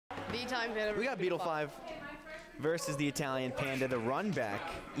The Italian Panda. We got beatle5 versus the Italian Panda, the run back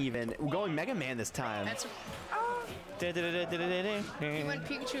even. We're going Mega Man this time. That's. He went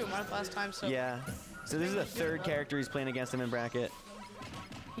Pikachu last time, so. Yeah. So this is the third character he's playing against him in bracket.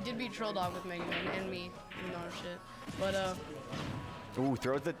 He did beat Troll Dog with Mega Man and me, even though shit. But Ooh,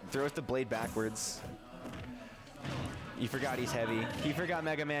 throws the blade backwards. He forgot he's heavy. He forgot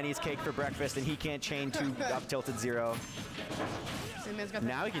Mega Man eats cake for breakfast and he can't chain to up tilted 0.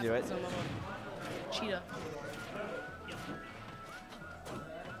 Now he can do it. Cheetah.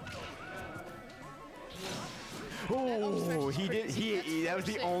 Oh, he did. That was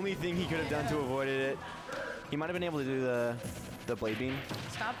the only thing he could have done to avoid it. He might have been able to do the blade beam.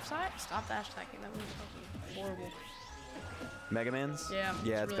 Stop dash attacking. That was fucking horrible. Mega Man's? Yeah.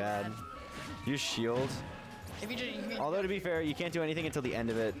 Yeah, it's really bad. You shield. If you just, although to be fair, you can't do anything until the end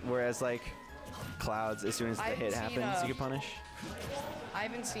of it. Whereas like Clouds, as soon as the hit happens, you can punish. I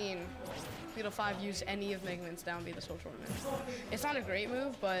haven't seen beatle5 use any of Mega Man's down B this whole tournament. It's not a great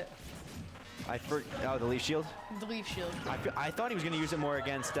move, but. Oh, the leaf shield? The leaf shield. I thought he was going to use it more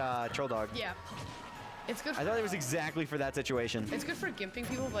against Troll Dog. Yeah. It's good. I thought it was exactly for that situation. It's good for gimping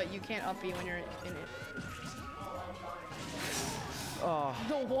people, but you can't up B when you're in it. Oh.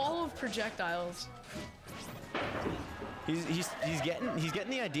 The wall of projectiles. He's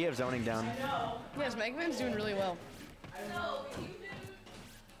getting the idea of zoning down. Yes, Mega Man's doing really well.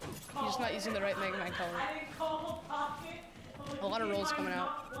 He's just not using the right Mega Man color. A lot of rolls coming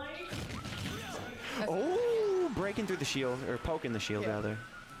out. Oh, breaking through the shield, or poking the shield rather.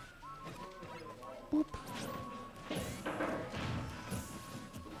 Boop.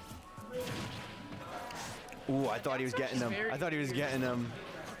 Ooh, I thought he was getting him. I thought he was getting him.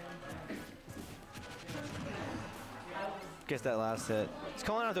 Gets that last hit. He's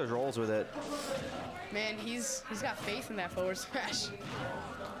calling out those rolls with it. Man, he's got faith in that forward smash.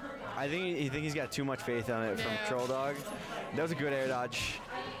 I think he's got too much faith on it from Troll Dog. That was a good air dodge.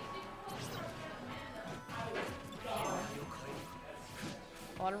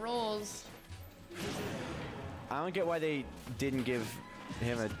 A lot of rolls. I don't get why they didn't give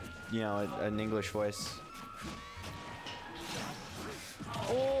him an English voice.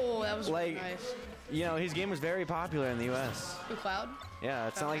 Oh, that was like, really nice. You know, his game was very popular in the U.S. Who, Cloud? Yeah,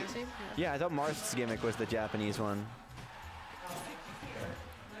 it's not like. Yeah, I thought Marth's gimmick was the Japanese one.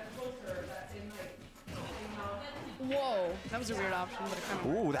 Whoa, that was a weird option, but it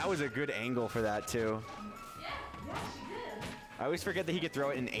kind of. Ooh, that was a good angle for that too. I always forget that he could throw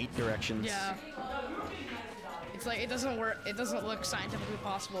it in 8 directions. Yeah. It's like it doesn't work. It doesn't look scientifically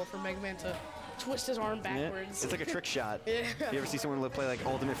possible for Mega Man to twist his arm backwards. Yeah. It's like a trick shot. Yeah. You ever see someone play like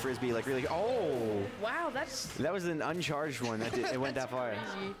ultimate frisbee, like really? Oh. Wow, that was an uncharged one. It went that far.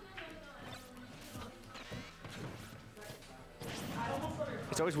 Crazy.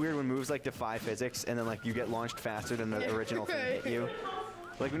 It's always weird when moves like defy physics and then like you get launched faster than the original thing hit you.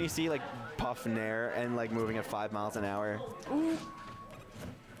 Like when you see like Puff Nair and like moving at 5 miles an hour. Ooh.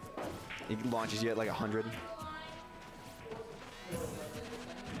 It launches you at like 100.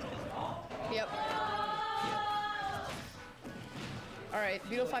 Yep. All right,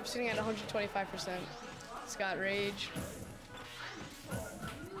 beatle5 sitting at 125%. It's got rage.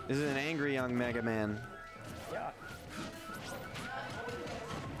 This is an angry young Mega Man. Yeah.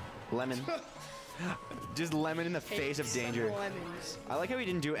 Lemon. Just lemon in the face of danger. Lemons. I like how he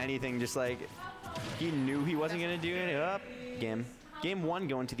didn't do anything, just like he knew he wasn't gonna do it. Up. Game 1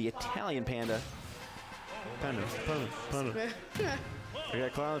 going to the Italian Panda. Panda. I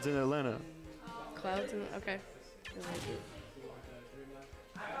got Clouds in Atlanta. Clouds in, okay.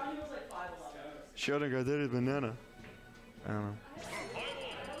 Sheldon got that is banana. I don't know.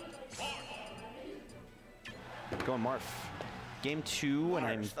 Going Marth. Game 2,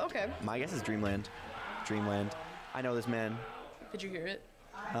 and my guess is Dreamland. I know this man. Did you hear it?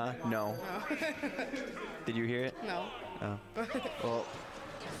 No. Did you hear it? No. Oh. Well.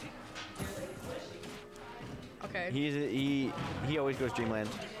 Okay. He always goes Dreamland.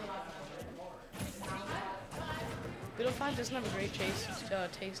 beatle5 doesn't have a great taste.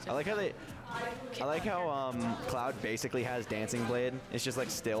 I like how Cloud basically has Dancing Blade. It's just like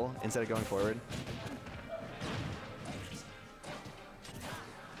still instead of going forward.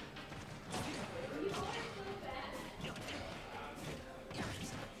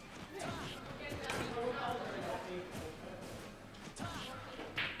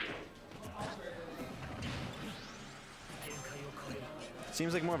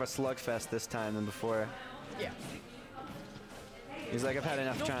 Seems like more of a slugfest this time than before. Yeah. He's like, I've had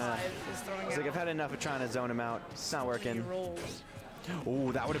enough trying to. He's like, I've had enough of trying to zone him out. It's not working.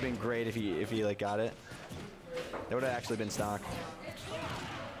 Ooh, that would have been great if he like got it. That would have actually been stock.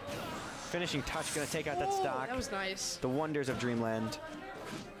 finishing touch gonna take out that Oh, stock. that was nice. The wonders of Dreamland.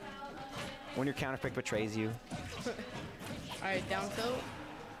 When your counter pick betrays you. All right, down tilt.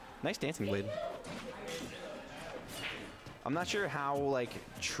 Nice dancing blade. I'm not sure how like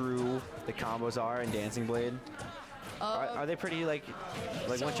true the combos are in Dancing Blade. Are they pretty like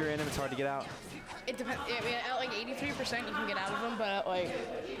so once you're in them, it's hard to get out? It depends. I mean, at like 83%, you can get out of them, but at like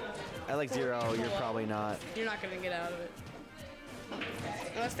At like 0, you're probably not. you're not gonna get out of it.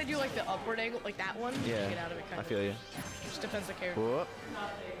 Unless they do like the upward angle, like that one, you Yeah, can get out of it. Kind I of. feel you. Just depends the character. Whoop.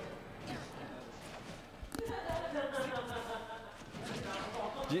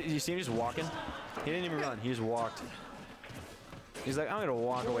 You see him just walking? He didn't even run. He just walked. He's like, I'm gonna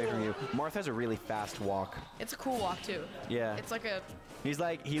walk away from you. Marth has a really fast walk. It's a cool walk too. Yeah. It's like a. He's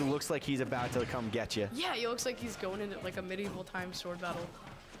like, he looks like he's about to come get you. Yeah, he looks like he's going into like a medieval time sword battle.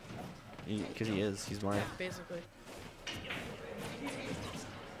 Because he is. He's Marth. Yeah, basically.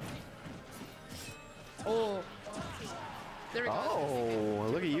 Oh. There we go. Oh,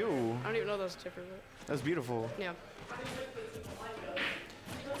 look at you. I don't even know those different. That's beautiful. Yeah.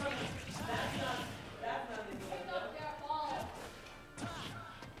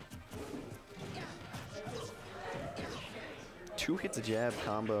 Two hits a jab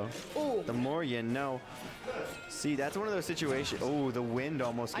combo. Oh. The more you know. See, that's one of those situations. Oh, the wind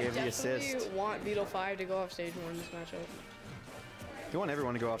almost gave the assist. I definitely want beatle5 to go off stage more in this matchup. You want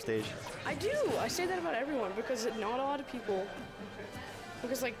everyone to go off stage. I do. I say that about everyone because not a lot of people.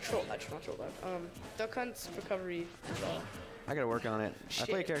 Because like Duck Hunt's recovery is I gotta work on it. I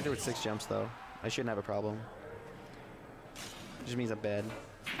play a Shit. character with 6 jumps though. I shouldn't have a problem. Just means I'm bad.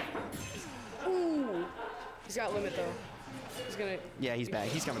 Ooh. He's got limit though. He's gonna. Yeah, he's back.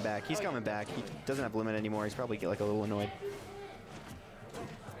 He's coming back. He's coming back. He doesn't have limit anymore. He's probably like a little annoyed.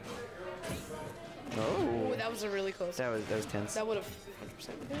 Oh, Ooh, that was a really close. that was tense. That would have 100%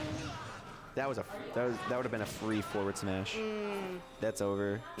 been. That would have been a free forward smash. That's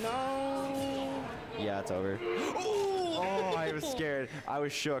over. No. Yeah, it's over. Oh, I was scared. I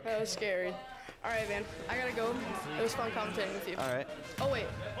was shook. That was scary. All right, man. I gotta go. It was fun commentating with you. All right. Oh wait.